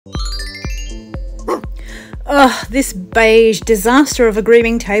Oh, this beige disaster of a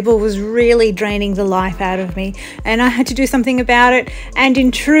grooming table was really draining the life out of me, and I had to do something about it. And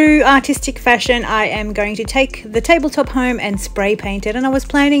in true artistic fashion, I am going to take the tabletop home and spray paint it, and I was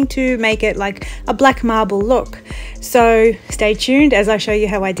planning to make it like a black marble look. So stay tuned as I show you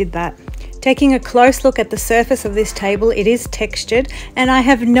how I did that. Taking a close look at the surface of this table, it is textured, and I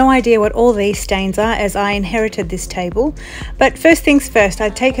have no idea what all these stains are as I inherited this table. But first things first, I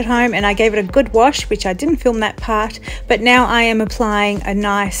take it home and I gave it a good wash, which I didn't film that part, but now I am applying a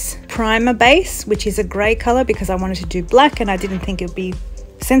nice primer base, which is a grey colour because I wanted to do black and I didn't think it would be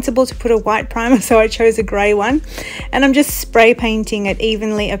sensible to put a white primer, so I chose a grey one, and I'm just spray painting it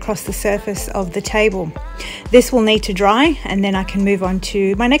evenly across the surface of the table. This will need to dry and then I can move on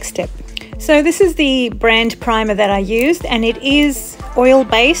to my next step. So this is the brand primer that I used, and it is oil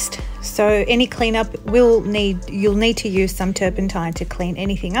based, so any cleanup you'll need to use some turpentine to clean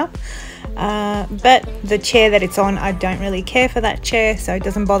anything up. But the chair that it's on, I don't really care for that chair, so it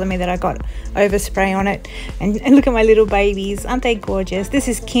doesn't bother me that I got overspray on it. And look at my little babies, aren't they gorgeous? This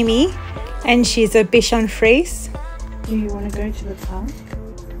is Kimmy, and she's a Bichon Frise. Do you want to go to the park?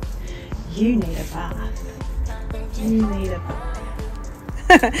 You need a bath. You need a bath.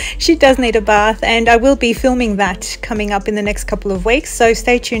 She does need a bath, and I will be filming that coming up in the next couple of weeks, so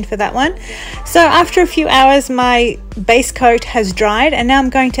stay tuned for that one. So after a few hours, my base coat has dried, and now I'm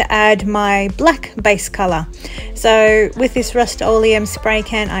going to add my black base color. So with this Rust-Oleum spray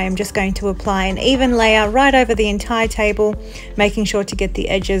can, I am just going to apply an even layer right over the entire table, making sure to get the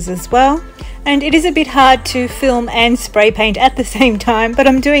edges as well. And it is a bit hard to film and spray paint at the same time, but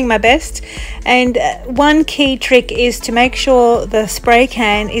I'm doing my best. And one key trick is to make sure the spray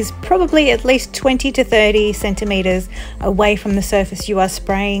can is probably at least 20 to 30 centimeters away from the surface you are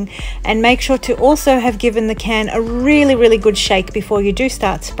spraying, and make sure to also have given the can a really good shake before you do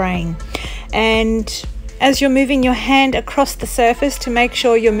start spraying. And as you're moving your hand across the surface, to make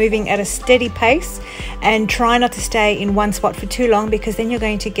sure you're moving at a steady pace and try not to stay in one spot for too long, because then you're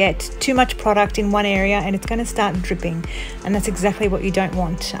going to get too much product in one area and it's going to start dripping, and that's exactly what you don't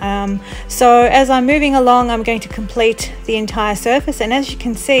want. So as I'm moving along, I'm going to complete the entire surface, and as you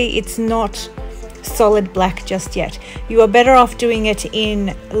can see, it's not solid black just yet. You are better off doing it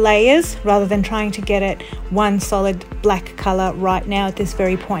in layers rather than trying to get it one solid black color right now at this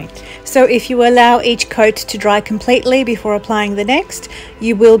very point. So if you allow each coat to dry completely before applying the next,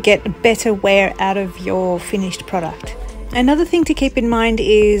 you will get better wear out of your finished product. Another thing to keep in mind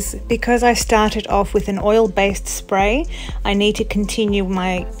is, because I started off with an oil-based spray, I need to continue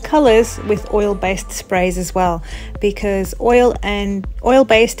my colors with oil-based sprays as well, because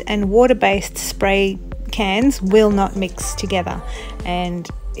oil-based and water-based spray cans will not mix together. And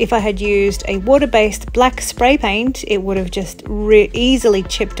if I had used a water-based black spray paint, it would have just easily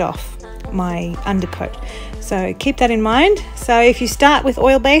chipped off my undercoat. So keep that in mind. So if you start with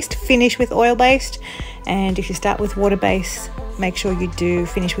oil-based, finish with oil-based. And if you start with water-based, make sure you do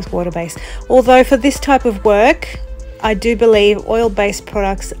finish with water-based. Although for this type of work, I do believe oil-based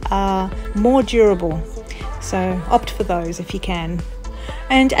products are more durable, so opt for those if you can.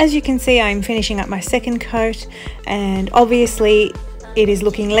 And as you can see, I'm finishing up my second coat, and obviously it is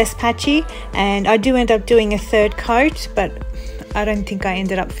looking less patchy, and I do end up doing a third coat, but I don't think I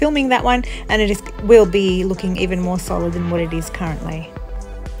ended up filming that one, and will be looking even more solid than what it is currently.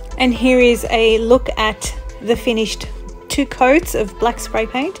 And here is a look at the finished 2 coats of black spray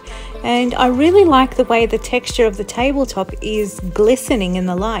paint, and I really like the way the texture of the tabletop is glistening in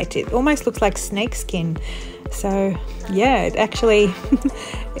the light. It almost looks like snake skin. So yeah, it actually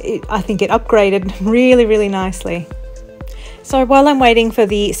I think it upgraded really nicely. So while I'm waiting for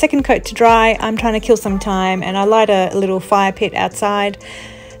the second coat to dry, I'm trying to kill some time, and I light a little fire pit outside,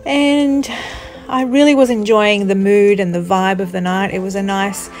 and I really was enjoying the mood and the vibe of the night. It was a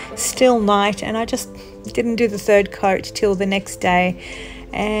nice still night, and I just didn't do the third coat till the next day.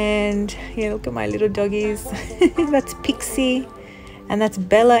 And yeah, look at my little doggies. That's Pixie, and that's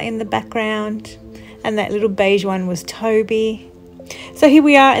Bella in the background, and that little beige one was Toby. So here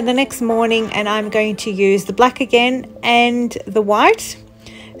we are in the next morning, and I'm going to use the black again and the white.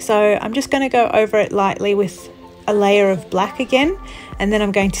 So I'm just going to go over it lightly with a layer of black again, and then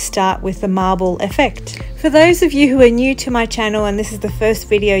I'm going to start with the marble effect. For those of you who are new to my channel and this is the first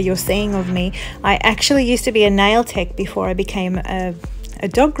video you're seeing of me, I actually used to be a nail tech before I became a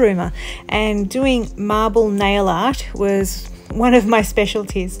dog groomer, and doing marble nail art was one of my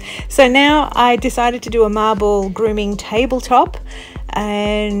specialties. So now I decided to do a marble grooming tabletop,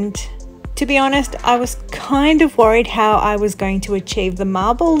 and to be honest, I was kind of worried how I was going to achieve the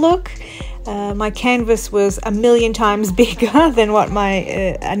marble look. My canvas was a million times bigger than what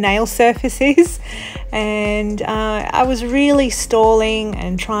my nail surface is, and I was really stalling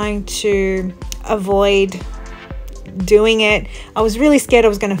and trying to avoid doing it. I was really scared I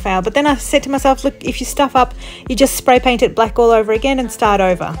was going to fail, but then I said to myself, look, if you stuff up, you just spray paint it black all over again and start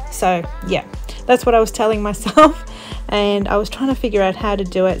over. So yeah, that's what I was telling myself, and I was trying to figure out how to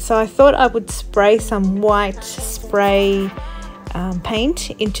do it. So I thought I would spray some white spray paint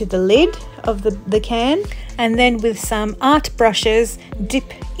into the lid of the can, and then with some art brushes dip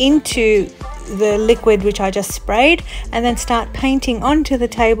into the liquid which I just sprayed, and then start painting onto the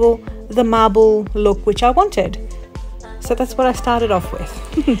table the marble look which I wanted. So that's what I started off with.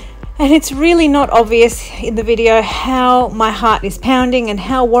 And it's really not obvious in the video how my heart is pounding and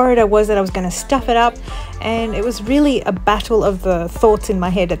how worried I was that I was going to stuff it up. And it was really a battle of the thoughts in my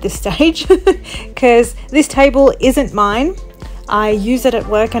head at this stage, because this table isn't mine. I use it at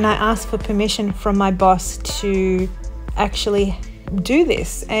work, and I asked for permission from my boss to actually do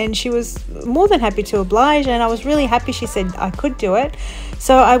this, and she was more than happy to oblige, and I was really happy she said I could do it.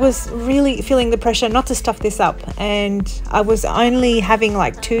 So I was really feeling the pressure not to stuff this up, and I was only having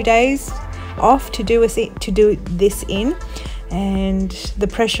like 2 days off to do this in, and the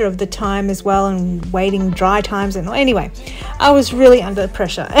pressure of the time as well, and waiting dry times, and anyway, I was really under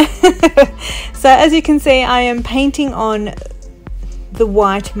pressure. So as you can see, I am painting on the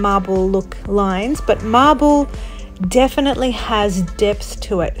white marble look lines, but marble definitely has depth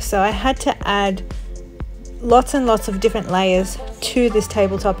to it, so I had to add lots and lots of different layers to this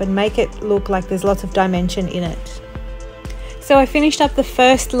tabletop and make it look like there's lots of dimension in it. So I finished up the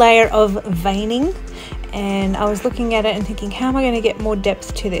first layer of veining, and I was looking at it and thinking, how am I going to get more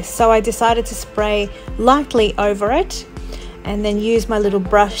depth to this? So I decided to spray lightly over it and then use my little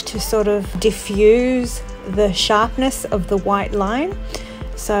brush to sort of diffuse the sharpness of the white line.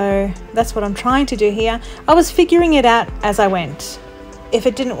 So that's what I'm trying to do here. I was figuring it out as I went. If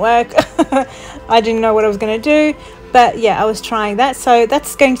it didn't work, I didn't know what I was going to do, but yeah, I was trying that. So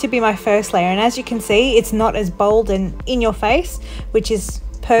that's going to be my first layer, and as you can see, it's not as bold and in your face, which is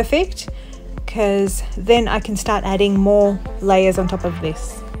perfect, because then I can start adding more layers on top of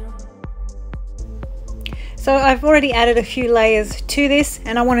this. So I've already added a few layers to this,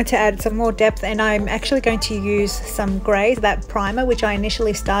 and I wanted to add some more depth, and I'm actually going to use some greys, that primer which I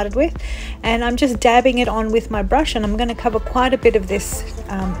initially started with, and I'm just dabbing it on with my brush, and I'm going to cover quite a bit of this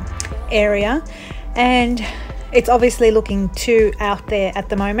area, and it's obviously looking too out there at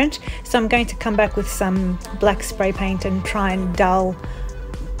the moment, so I'm going to come back with some black spray paint and try and dull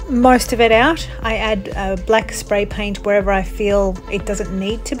most of it out. I add black spray paint wherever I feel it doesn't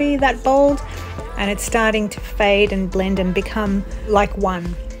need to be that bold, and it's starting to fade and blend and become like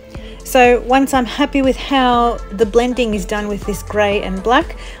one. So once I'm happy with how the blending is done with this grey and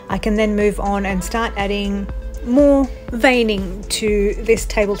black, I can then move on and start adding more veining to this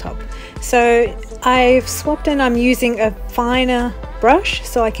tabletop. So I've swapped, and I'm using a finer brush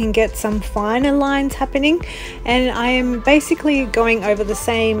so I can get some finer lines happening, and I am basically going over the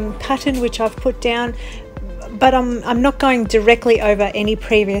same pattern which I've put down, but I'm not going directly over any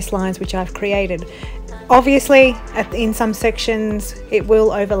previous lines which I've created. Obviously in some sections it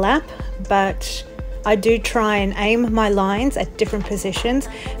will overlap, but I do try and aim my lines at different positions.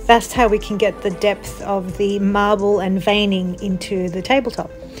 That's how we can get the depth of the marble and veining into the tabletop.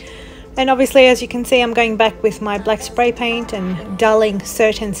 And obviously, as you can see, I'm going back with my black spray paint and dulling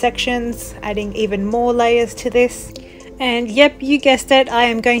certain sections, adding even more layers to this. And yep, you guessed it, I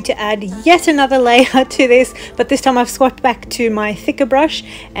am going to add yet another layer to this, but this time I've swapped back to my thicker brush,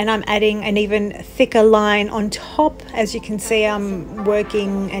 and I'm adding an even thicker line on top. As you can see, I'm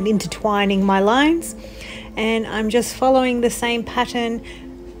working and intertwining my lines, and I'm just following the same pattern.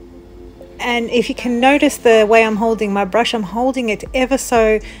 And if you can notice the way I'm holding my brush, I'm holding it ever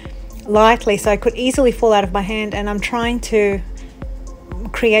so lightly, so it could easily fall out of my hand, and I'm trying to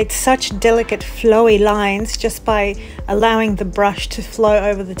create such delicate flowy lines just by allowing the brush to flow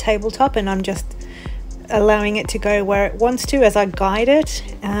over the tabletop, and I'm just allowing it to go where it wants to as I guide it,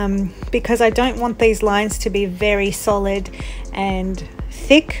 because I don't want these lines to be very solid and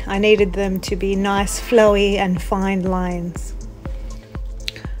thick. I needed them to be nice, flowy and fine lines.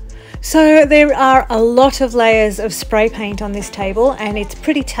 So there are a lot of layers of spray paint on this table, and it's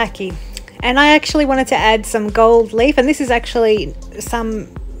pretty tacky. And I actually wanted to add some gold leaf, and this is actually some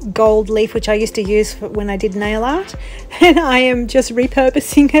gold leaf which I used to use when I did nail art, and I am just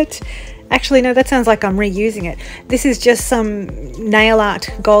repurposing it. Actually no, that sounds like I'm reusing it. This is just some nail art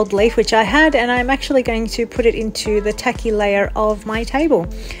gold leaf which I had, and I'm actually going to put it into the tacky layer of my table.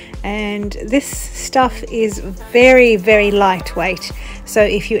 And this stuff is very, very lightweight, so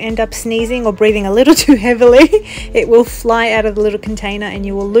if you end up sneezing or breathing a little too heavily, it will fly out of the little container and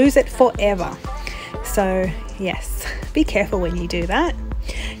you will lose it forever. So yes, be careful when you do that.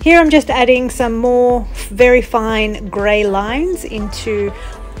 Here I'm just adding some more very fine grey lines in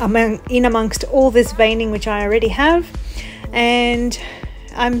amongst all this veining which I already have, and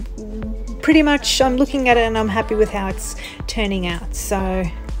I'm looking at it and I'm happy with how it's turning out. So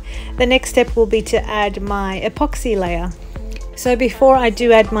the next step will be to add my epoxy layer. So before I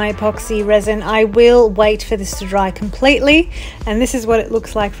do add my epoxy resin, I will wait for this to dry completely, and this is what it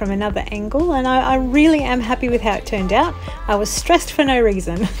looks like from another angle, and I really am happy with how it turned out. I was stressed for no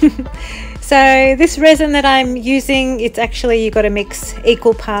reason. So this resin that I'm using, it's actually, you've got to mix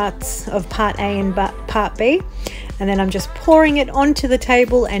equal parts of part A and part B, and then I'm just pouring it onto the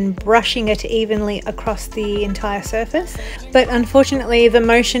table and brushing it evenly across the entire surface. But unfortunately, the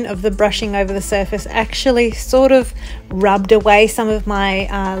motion of the brushing over the surface actually sort of rubbed away some of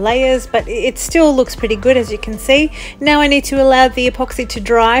my layers, but it still looks pretty good, as you can see. Now I need to allow the epoxy to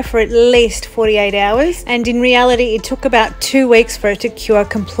dry for at least 48 hours, and in reality it took about 2 weeks for it to cure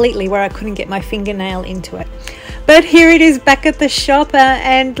completely, where I couldn't get my fingernail into it. But here it is back at the shop,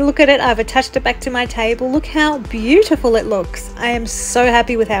 and look at it, I've attached it back to my table. Look how beautiful it looks. I am so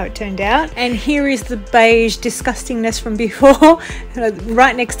happy with how it turned out. And here is the beige disgustingness from before,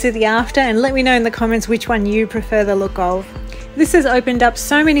 right next to the after, and let me know in the comments which one you prefer the look of. This has opened up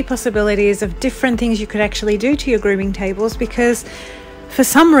so many possibilities of different things you could actually do to your grooming tables, because for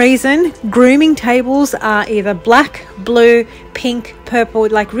some reason grooming tables are either black, blue, pink, purple,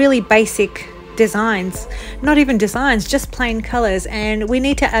 like really basic designs. Not even designs, just plain colors, and we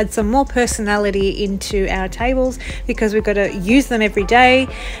need to add some more personality into our tables because we've got to use them every day,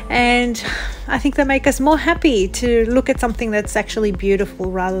 and I think they make us more happy to look at something that's actually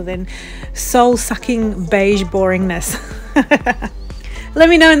beautiful rather than soul-sucking beige boringness. Let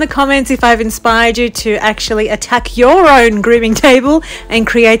me know in the comments if I've inspired you to actually attack your own grooming table and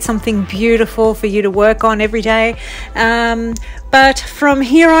create something beautiful for you to work on every day. But from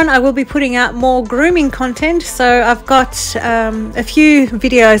here on, I will be putting out more grooming content, so I've got a few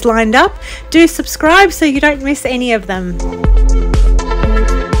videos lined up. Do subscribe so you don't miss any of them.